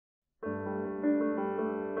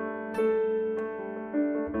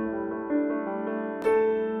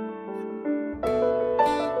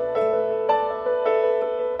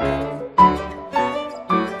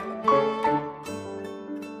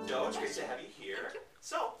here.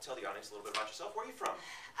 So, tell the audience a little bit about yourself. Where are you from?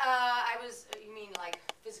 You mean like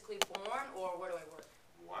physically born, or where do I work?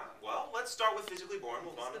 Wow. Well, let's start with physically born.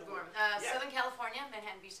 Move on to the born. Yeah. Southern California,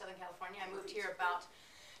 Manhattan Beach, Southern California. I moved here about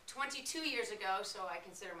 22 years ago, so I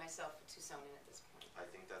consider myself a Tucsonian at this point. I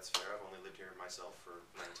think that's fair. I've only lived here myself for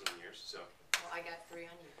 19 years, so. Well, I got 3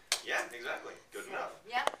 on you. Yeah, exactly. Good enough.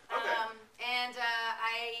 Yep. Okay.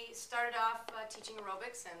 I started off teaching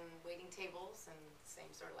aerobics and waiting tables and the same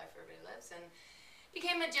sort of life everybody lives, and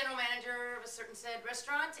became a general manager of a certain said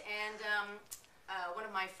restaurant. And one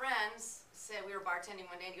of my friends said, we were bartending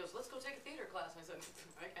one day, and he goes, "Let's go take a theater class." And I said,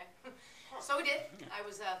 okay. So we did. I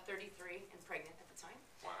was 33 and pregnant at the time.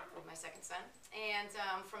 Wow. With my second son. And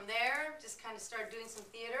from there, just kind of started doing some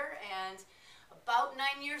theater. And about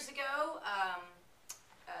 9 years ago,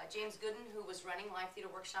 James Gooden, who was running Live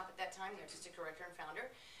Theater Workshop at that time, the artistic director and founder,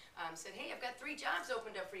 said, "Hey, I've got 3 jobs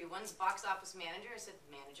opened up for you. One's box office manager." I said,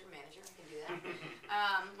 manager, I can do that.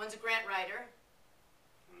 One's a grant writer.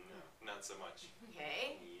 No, not so much.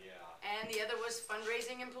 Okay. Yeah. And the other was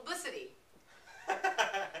fundraising and publicity.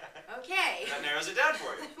 Okay. That narrows it down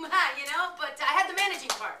for you. You know, but I had the managing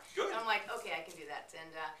part. Good. And I'm like, okay, I can do that.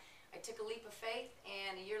 And I took a leap of faith,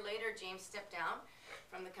 and a year later, James stepped down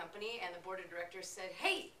from the company, and the board of directors said,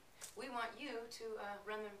 "Hey, we want you to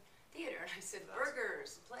run the theater." And I said,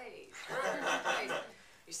 "Burgers, plays, burgers, plays.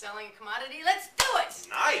 You're selling a commodity? Let's do it!"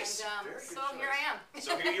 Nice. And Very good so choice. here I am.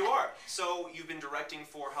 So here you are. So you've been directing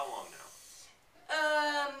for how long now?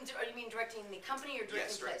 You mean directing the company or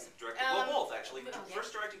directing plays? Directing. Well, both actually. Okay.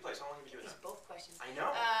 First directing plays. How long have you been doing These that? both questions. I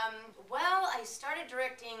know. Well, I started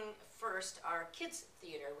directing first our kids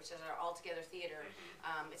theater, which is our all-together theater.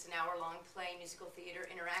 It's an hour-long play, musical theater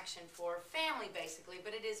interaction for family, basically,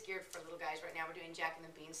 but it is geared for little guys. Right now we're doing Jack and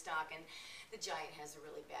the Beanstalk, and the giant has a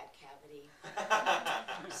really bad cavity.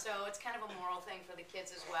 So it's kind of a moral thing for the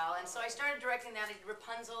kids as well. And so I started directing that. I did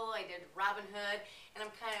Rapunzel, I did Robin Hood, and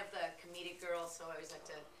I'm kind of the comedic girl, so I always like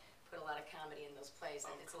to put a lot of comedy in those plays,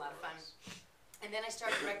 and it's a lot of fun. And then I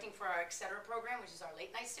started directing for our Etc. program, which is our late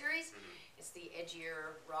night series. It's the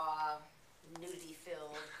edgier, raw,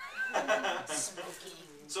 nudity-filled,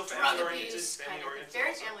 smoking, So drug family-oriented, abuse kind of thing. family-oriented. Very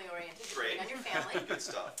also. family-oriented, Great. depending on your family. Good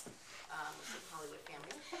stuff. Hollywood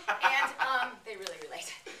family. And they really relate.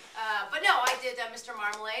 But no, I did Mr.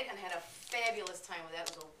 Marmalade and had a fabulous time with that.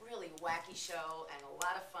 It was a really wacky show and a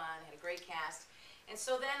lot of fun, had a great cast. And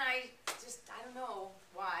so then I don't know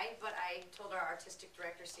why, but I told our artistic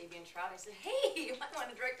director, Sabian Trout, I said, "Hey, I want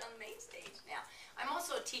to direct on the main stage now." I'm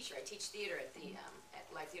also a teacher. I teach theater at the at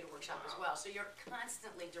Live Theater Workshop as well, so you're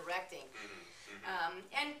constantly directing.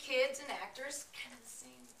 And kids and actors, kind of the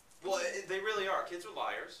same. Well, they really are. Kids are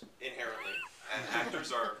liars, inherently, and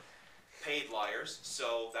actors are paid liars,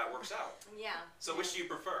 so that works out. Yeah. So which do you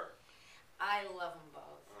prefer? I love them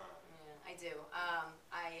both. Yeah, I do.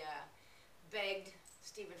 I begged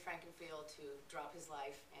Stephen Frankenfield to drop his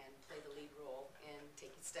life and play the lead role in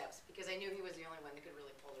Taking Steps, because I knew he was the only one that could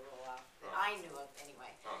really pull the role off, that I knew of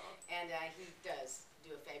anyway. And he does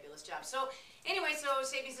do a fabulous job. So anyway, so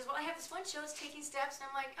Sabian says, "Well, I have this one show, it's Taking Steps," and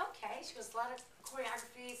I'm like, "Okay." She goes, "A lot of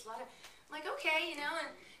choreography, it's a lot of," I'm like, "Okay, you know."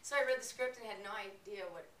 And so I read the script and had no idea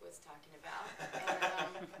what it was talking about.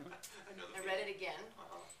 And I read it again,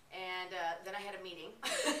 and then I had a meeting.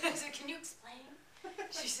 I said, "Can you explain?"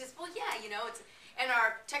 She says, "Well, yeah, you know, it's," and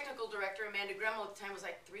our technical director, Amanda Gremmel, at the time was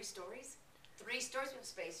like, 3 stories? 3 stories with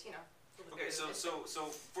space, you know. Okay, so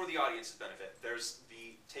for the audience's benefit, there's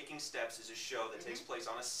the Taking Steps is a show that takes place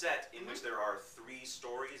on a set in which there are 3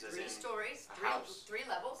 stories, as 3 in stories, a house. 3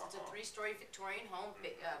 levels. It's a 3-story Victorian home,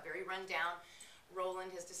 very run down.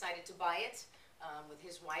 Roland has decided to buy it with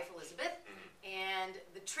his wife, Elizabeth. And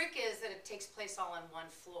the trick is that it takes place all on 1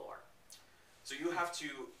 floor. So you have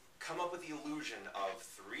to come up with the illusion of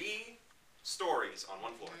 3 stories on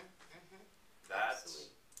 1 floor. That's...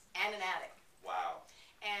 Absolutely. And an attic. Wow.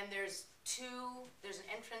 And there's an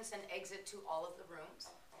entrance and exit to all of the rooms.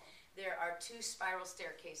 There are 2 spiral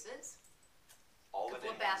staircases. All a couple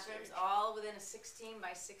within of bathrooms, one stage. all within a 16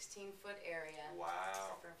 by 16 foot area. Wow.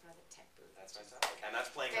 Except for in front of the tech booth. That's fantastic. And that's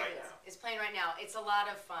playing right now. It's playing right now. It's a lot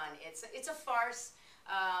of fun. It's a farce.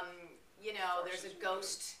 You know, there's a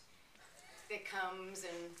ghost that comes,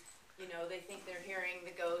 and you know, they think they're hearing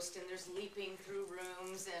the ghost, and there's leaping through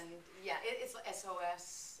rooms, and yeah, it's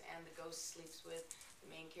SOS, and the ghost sleeps with the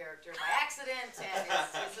main character by accident, and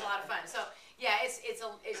it's a lot of fun. So yeah,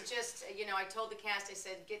 it's just, you know, I told the cast, I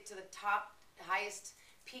said, get to the top, highest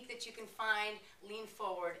peak that you can find, lean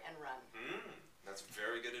forward and run. That's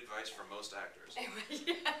very good advice for most actors. Yeah,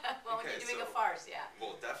 well, when Okay, you're doing a so- farce, yeah.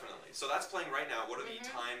 Well, definitely. So that's playing right now. What are the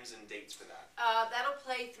times and dates for that? That'll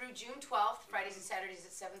play through June 12th, Fridays and Saturdays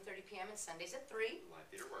at 7:30 p.m. and Sundays at 3. Live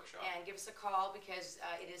Theater Workshop. And give us a call because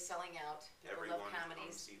it is selling out. People Everyone love come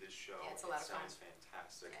comedies. see this show. Yeah, it's a lot of fun. Sounds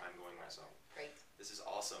fantastic. Yeah. I'm going myself. Great. This is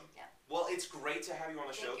awesome. Yeah. Well, it's great to have you on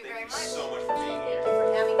the show. Thank you very much. so much for being Thank here. you for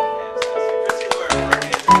having me. Fantastic.